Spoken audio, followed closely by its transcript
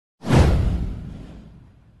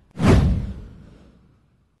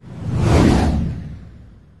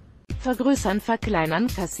Vergrößern verkleinern.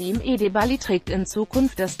 Kasim Edebali trägt in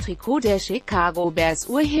Zukunft das Trikot der Chicago Bears.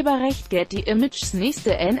 Urheberrecht Getty Images.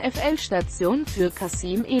 Nächste NFL-Station für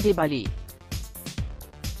Kasim Edebali.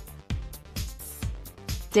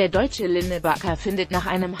 Der deutsche Linebacker findet nach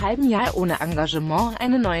einem halben Jahr ohne Engagement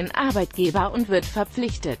einen neuen Arbeitgeber und wird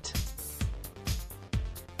verpflichtet.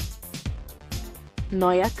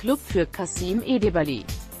 Neuer Club für Kasim Edebali.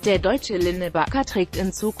 Der deutsche Linebacker trägt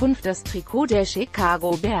in Zukunft das Trikot der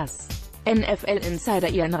Chicago Bears. NFL-Insider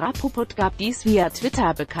Ian Rapoport gab dies via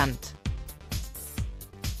Twitter bekannt.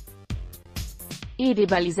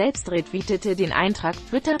 Edebali selbst retweetete den Eintrag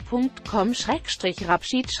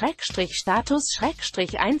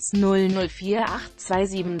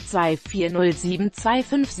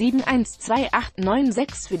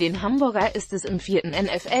Für den Hamburger ist es im 4.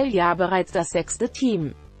 NFL-Jahr bereits das 6.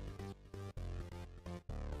 Team.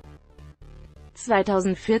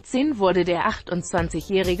 2014 wurde der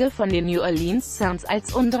 28-Jährige von den New Orleans Saints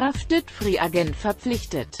als undrafted Free Agent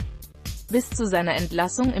verpflichtet. Bis zu seiner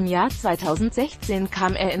Entlassung im Jahr 2016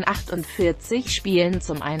 kam er in 48 Spielen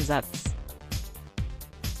zum Einsatz.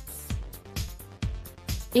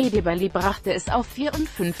 Edebali brachte es auf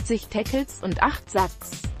 54 Tackles und 8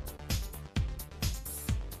 Sacks.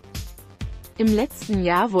 Im letzten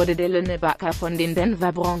Jahr wurde der Linebacker von den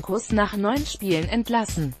Denver Broncos nach 9 Spielen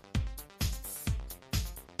entlassen.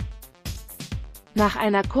 Nach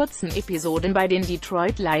einer kurzen Episode bei den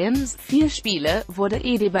Detroit Lions, 4 Spiele, wurde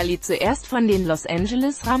Edebali zuerst von den Los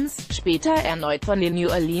Angeles Rams, später erneut von den New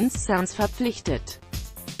Orleans Saints verpflichtet.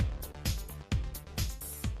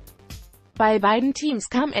 Bei beiden Teams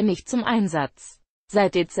kam er nicht zum Einsatz.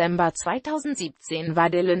 Seit Dezember 2017 war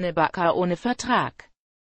der Linebacker ohne Vertrag.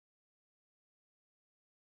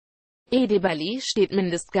 Edebali steht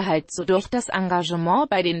Mindestgehalt zu. Durch das Engagement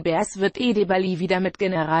bei den Bears wird Edebali wieder mit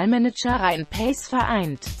Generalmanager Ryan Pace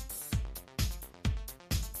vereint.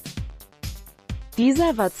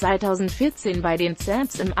 Dieser war 2014 bei den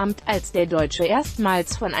Saints im Amt, als der Deutsche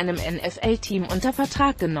erstmals von einem NFL-Team unter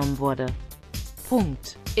Vertrag genommen wurde.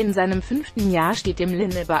 In seinem 5. Jahr steht dem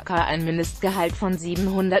Linebacker ein Mindestgehalt von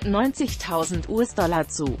 $790.000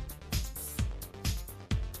 zu.